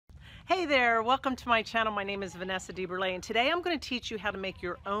Hey there, welcome to my channel. My name is Vanessa and today I'm going to teach you how to make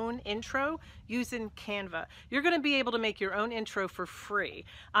your own intro using Canva. You're going to be able to make your own intro for free.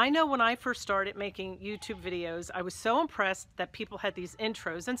 I know when I first started making YouTube videos, I was so impressed that people had these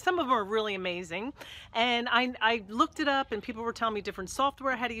intros, and some of them are really amazing. And I looked it up, and people were telling me different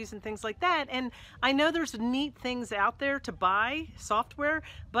software, how to use and things like that. And I know there's neat things out there to buy software,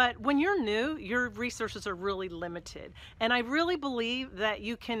 but when you're new, your resources are really limited. And I really believe that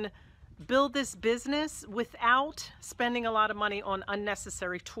you can build this business without spending a lot of money on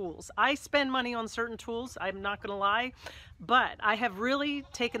unnecessary tools. I spend money on certain tools, I'm not gonna lie, but I have really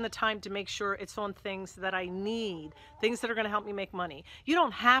taken the time to make sure it's on things that I need, things that are gonna help me make money. You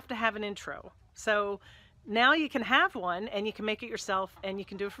don't have to have an intro. So now you can have one and you can make it yourself and you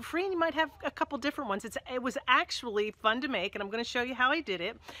can do it for free, and you might have a couple different ones. It was actually fun to make, and I'm gonna show you how I did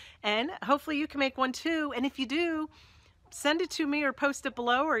it. And hopefully you can make one too. And if you do, send it to me or post it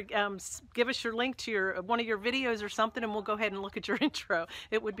below, or give us your link to one of your videos or something, and we'll go ahead and look at your intro.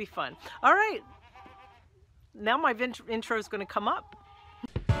 It would be fun. All right, now my intro is going to come up.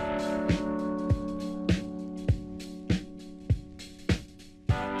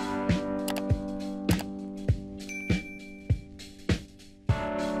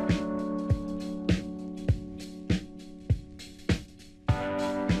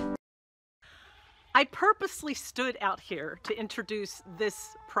 I purposely stood out here to introduce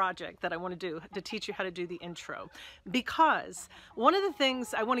this project that I want to do, to teach you how to do the intro, because one of the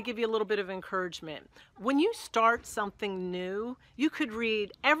things I want to give you a little bit of encouragement. When you start something new, you could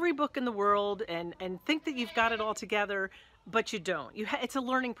read every book in the world and think that you've got it all together, but you don't. It's a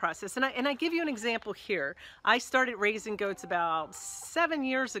learning process. And I give you an example here. I started raising goats about 7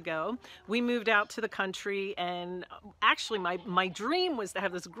 years ago. We moved out to the country, and actually my dream was to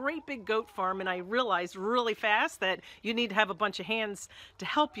have this great big goat farm, and I realized really fast that you need to have a bunch of hands to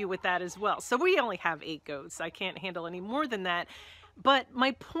help you with that as well. So we only have 8 goats. I can't handle any more than that. But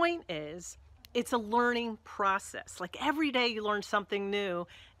my point is, it's a learning process. Like every day you learn something new,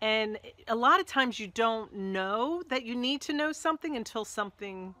 and a lot of times you don't know that you need to know something until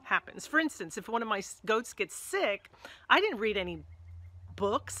something happens. For instance, if one of my goats gets sick, I didn't read any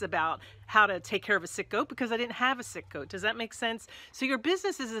books about how to take care of a sick goat because I didn't have a sick goat. Does that make sense? So your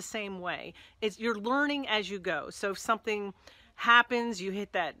business is the same way. You're learning as you go. So if something happens, you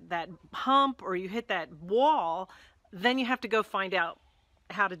hit that hump or you hit that wall, then you have to go find out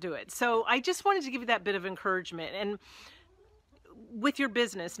how to do it. So I just wanted to give you that bit of encouragement, and with your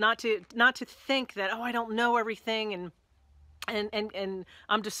business, not to think that, oh, I don't know everything and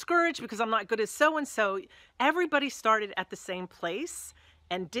I'm discouraged because I'm not good as so and so. Everybody started at the same place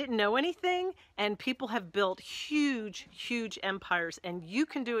and didn't know anything, and people have built huge empires, and you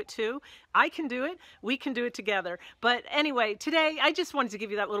can do it too. I can do it. We can do it together. But anyway, today I just wanted to give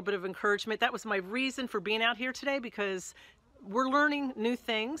you that little bit of encouragement. That was my reason for being out here today, because we're learning new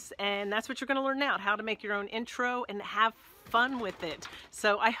things, and that's what you're going to learn now, how to make your own intro and have fun with it.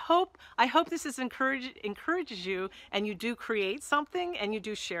 So I hope this encourages you, and you do create something and you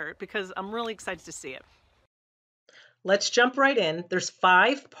do share it, because I'm really excited to see it. Let's jump right in. There's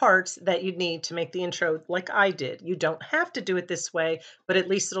 5 parts that you need to make the intro like I did. You don't have to do it this way, but at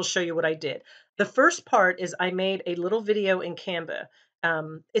least it'll show you what I did. The first part is I made a little video in Canva.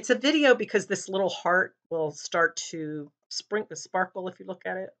 It's a video because this little heart will start to sparkle if you look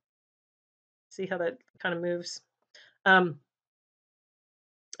at it. See how that kind of moves?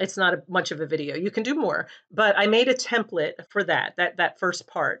 It's not much of a video. You can do more, but I made a template for that first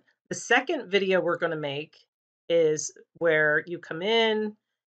part. The second video we're going to make is where you come in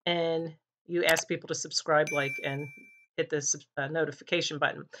and you ask people to subscribe, like, and hit the notification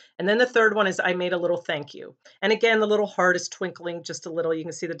button. And then the third one is I made a little thank you. And again, the little heart is twinkling just a little. You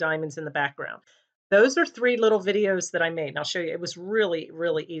can see the diamonds in the background. Those are 3 little videos that I made, and I'll show you. It was really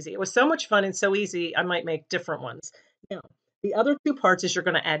easy. It was so much fun and so easy, I might make different ones. Now, the other 2 parts is you're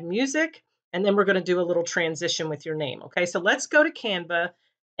going to add music, and then we're going to do a little transition with your name. Okay, so let's go to Canva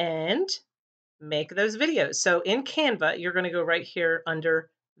and make those videos. So in Canva, you're going to go right here under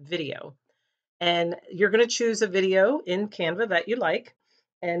video, and you're going to choose a video in Canva that you like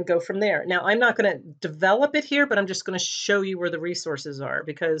and go from there. Now, I'm not going to develop it here, but I'm just going to show you where the resources are,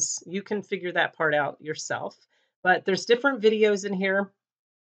 because you can figure that part out yourself. But there's different videos in here.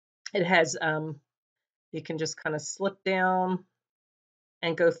 It has, you can just kind of slip down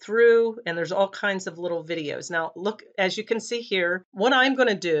and go through, and there's all kinds of little videos. Now, look, as you can see here, what I'm going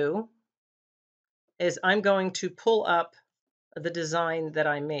to do is I'm going to pull up the design that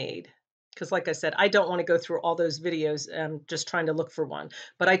I made. because like I said, I don't want to go through all those videos just trying to look for one.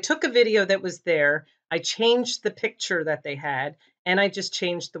 But I took a video that was there. I changed the picture that they had, and I just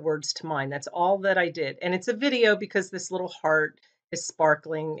changed the words to mine. That's all that I did. And it's a video because this little heart is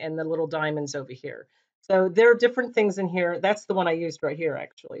sparkling and the little diamonds over here. So there are different things in here. That's the one I used right here,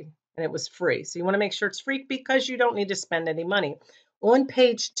 actually, and it was free. So you want to make sure it's free because you don't need to spend any money. On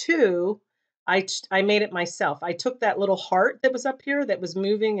page 2, I made it myself. I took that little heart that was up here that was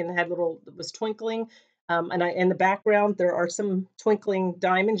moving and had little was twinkling. And in the background there are some twinkling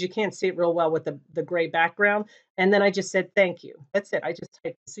diamonds. You can't see it real well with the gray background. And then I just said thank you. That's it. I just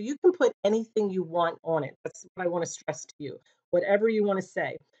typed it. So you can put anything you want on it. That's what I want to stress to you. Whatever you want to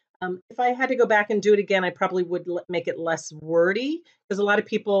say. If I had to go back and do it again, I probably would make it less wordy because a lot of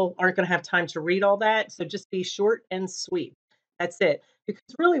people aren't going to have time to read all that. So just be short and sweet. That's it. Because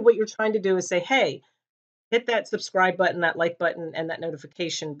really what you're trying to do is say, hey, hit that subscribe button, that like button, and that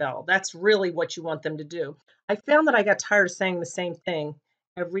notification bell. That's really what you want them to do. I found that I got tired of saying the same thing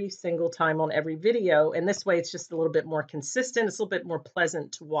every single time on every video. And this way it's just a little bit more consistent. It's a little bit more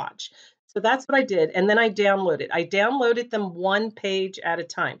pleasant to watch. So that's what I did. And then I downloaded. I downloaded them one page at a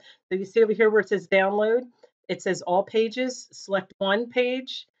time. So you see over here where it says download, it says all pages, select one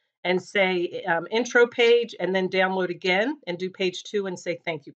page and say intro page and then download again and do page 2 and say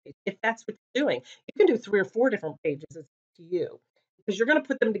thank you page. If that's what you're doing, you can do 3 or 4 different pages. It's up to you because you're going to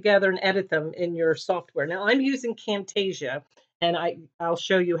put them together and edit them in your software. Now I'm using Camtasia and I'll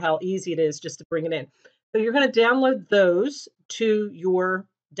show you how easy it is just to bring it in. So you're going to download those to your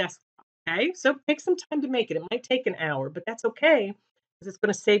desktop. Okay, so take some time to make it. It might take an hour, but that's okay because it's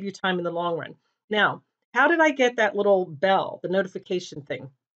going to save you time in the long run. Now, how did I get that little bell, the notification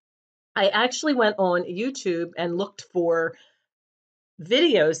thing? I actually went on YouTube and looked for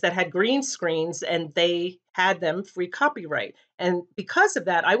videos that had green screens and they had them free copyright. And because of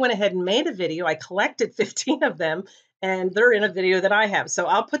that, I went ahead and made a video. I collected 15 of them and they're in a video that I have. So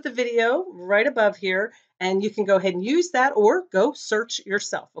I'll put the video right above here and you can go ahead and use that or go search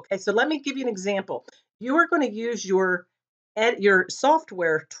yourself. Okay, so let me give you an example. You are going to use your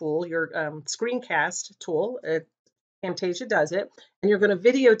software tool, your screencast tool. Camtasia does it, and you're going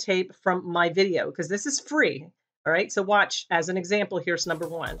to videotape from my video because this is free. All right, so watch as an example. Here's number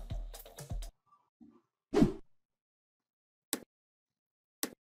 1.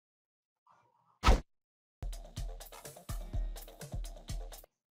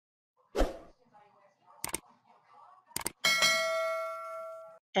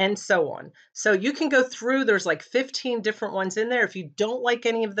 And so on. So you can go through, there's like 15 different ones in there. If you don't like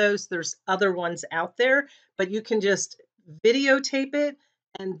any of those, there's other ones out there, but you can just videotape it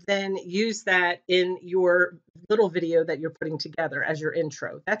and then use that in your little video that you're putting together as your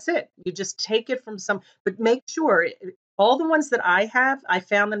intro. That's it. You just take it from but make sure all the ones that I have, I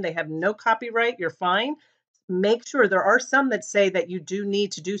found them, they have no copyright, you're fine. Make sure there are some that say that you do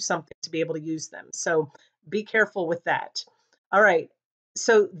need to do something to be able to use them. So be careful with that. All right.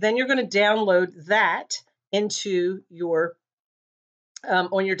 So then you're going to download that into your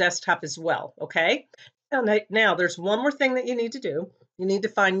on your desktop as well. Okay. Now there's one more thing that you need to do. You need to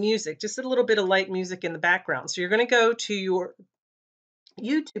find music, just a little bit of light music in the background. So you're going to go to your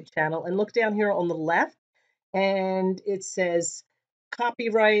YouTube channel and look down here on the left, and it says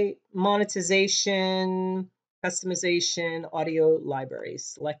copyright, monetization, customization, audio libraries.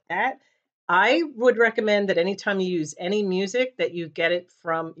 Select that. I would recommend that anytime you use any music that you get it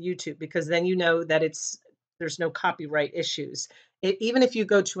from YouTube because then you know that there's no copyright issues. Even if you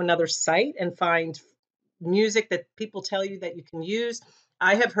go to another site and find music that people tell you that you can use,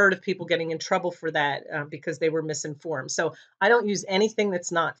 I have heard of people getting in trouble for that because they were misinformed. So I don't use anything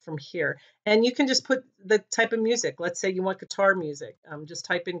that's not from here. And you can just put the type of music. Let's say you want guitar music. Just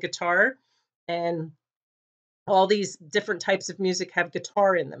type in guitar and all these different types of music have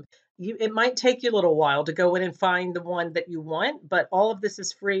guitar in them. It might take you a little while to go in and find the one that you want, but all of this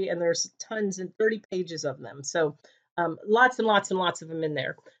is free and there's tons and 30 pages of them. So lots and lots and lots of them in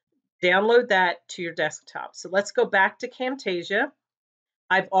there. Download that to your desktop. So let's go back to Camtasia.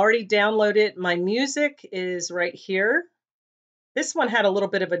 I've already downloaded. My music is right here. This one had a little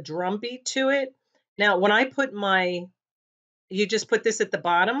bit of a drum beat to it. Now, when I put you just put this at the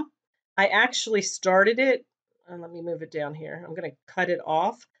bottom. I actually started it. Let me move it down here. I'm going to cut it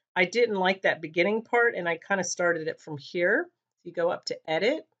off. I didn't like that beginning part, and I kind of started it from here. You go up to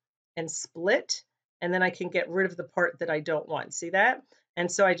edit and split, and then I can get rid of the part that I don't want. See that?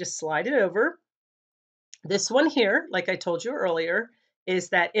 And so I just slide it over. This one here, like I told you earlier, is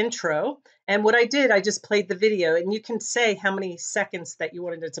that intro. And what I did, I just played the video, and you can say how many seconds that you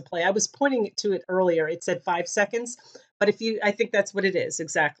wanted it to play. I was pointing to it earlier. It said 5 seconds, but I think that's what it is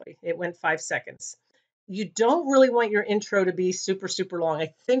exactly. It went 5 seconds. You don't really want your intro to be super, super long.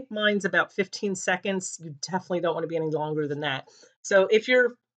 I think mine's about 15 seconds. You definitely don't want to be any longer than that. So if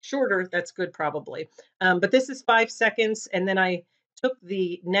you're shorter, that's good probably. But this is 5 seconds. And then I took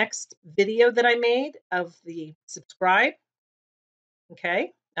the next video that I made of the subscribe.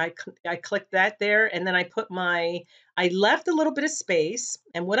 Okay. I clicked that there, and then I left a little bit of space.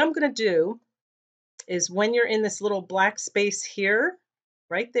 And what I'm going to do is when you're in this little black space here,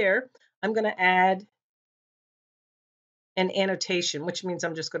 right there, I'm going to add an annotation, which means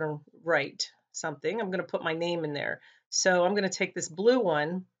I'm just going to write something. I'm going to put my name in there. So I'm going to take this blue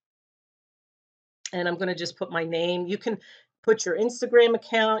one, and I'm going to just put my name. You can put your Instagram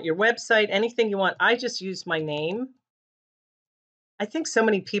account, your website, anything you want. I just use my name. I think so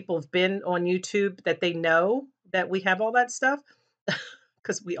many people have been on YouTube that they know that we have all that stuff,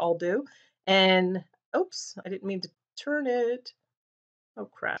 because we all do. And oops, I didn't mean to turn it. Oh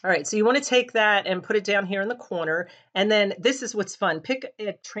crap. All right, so you want to take that and put it down here in the corner. And then this is what's fun. Pick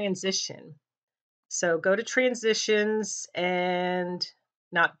a transition. So go to transitions, and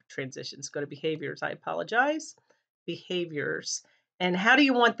not transitions, go to behaviors. I apologize. Behaviors. And how do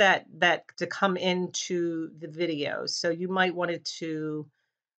you want that to come into the video? So you might want it to,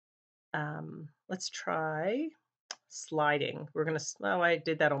 let's try sliding. We're going to, oh, I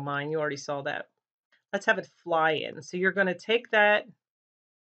did that on mine. You already saw that. Let's have it fly in. So you're going to take that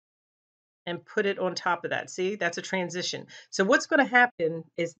and put it on top of that. See, that's a transition. So what's going to happen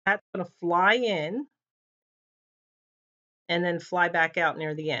is that's going to fly in and then fly back out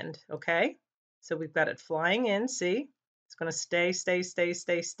near the end. Okay. So we've got it flying in. See, it's going to stay, stay, stay,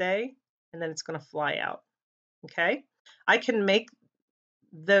 stay, stay, and then it's going to fly out. Okay. I can make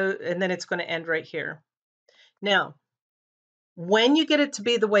and then it's going to end right here. Now, when you get it to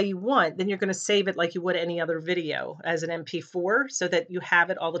be the way you want, then you're going to save it like you would any other video as an MP4 so that you have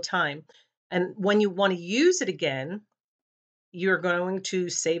it all the time. And when you want to use it again, you're going to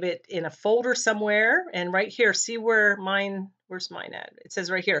save it in a folder somewhere. And right here, see where's mine at? It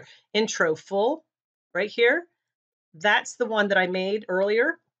says right here, intro full, right here. That's the one that I made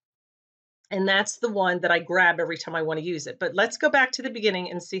earlier. And that's the one that I grab every time I want to use it. But let's go back to the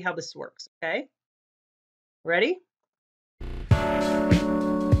beginning and see how this works, okay? Ready?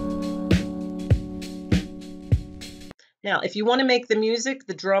 Now, if you want to make the music,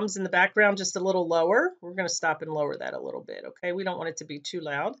 the drums in the background just a little lower, we're going to stop and lower that a little bit, okay? We don't want it to be too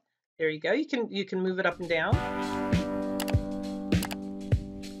loud. There you go. You can move it up and down.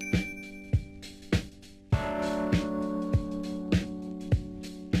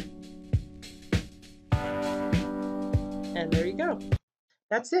 And there you go.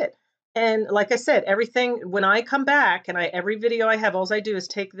 That's it. And like I said, everything, when I come back and every video I have, all I do is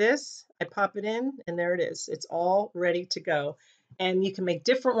take this, I pop it in, and there it is. It's all ready to go. And you can make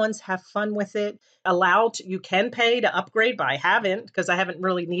different ones, have fun with it. You can pay to upgrade, but I haven't because I haven't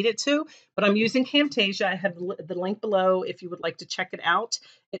really needed to. But I'm using Camtasia. I have the link below if you would like to check it out.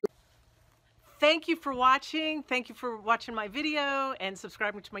 Thank you for watching. Thank you for watching my video and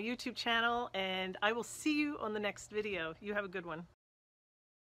subscribing to my YouTube channel. And I will see you on the next video. You have a good one.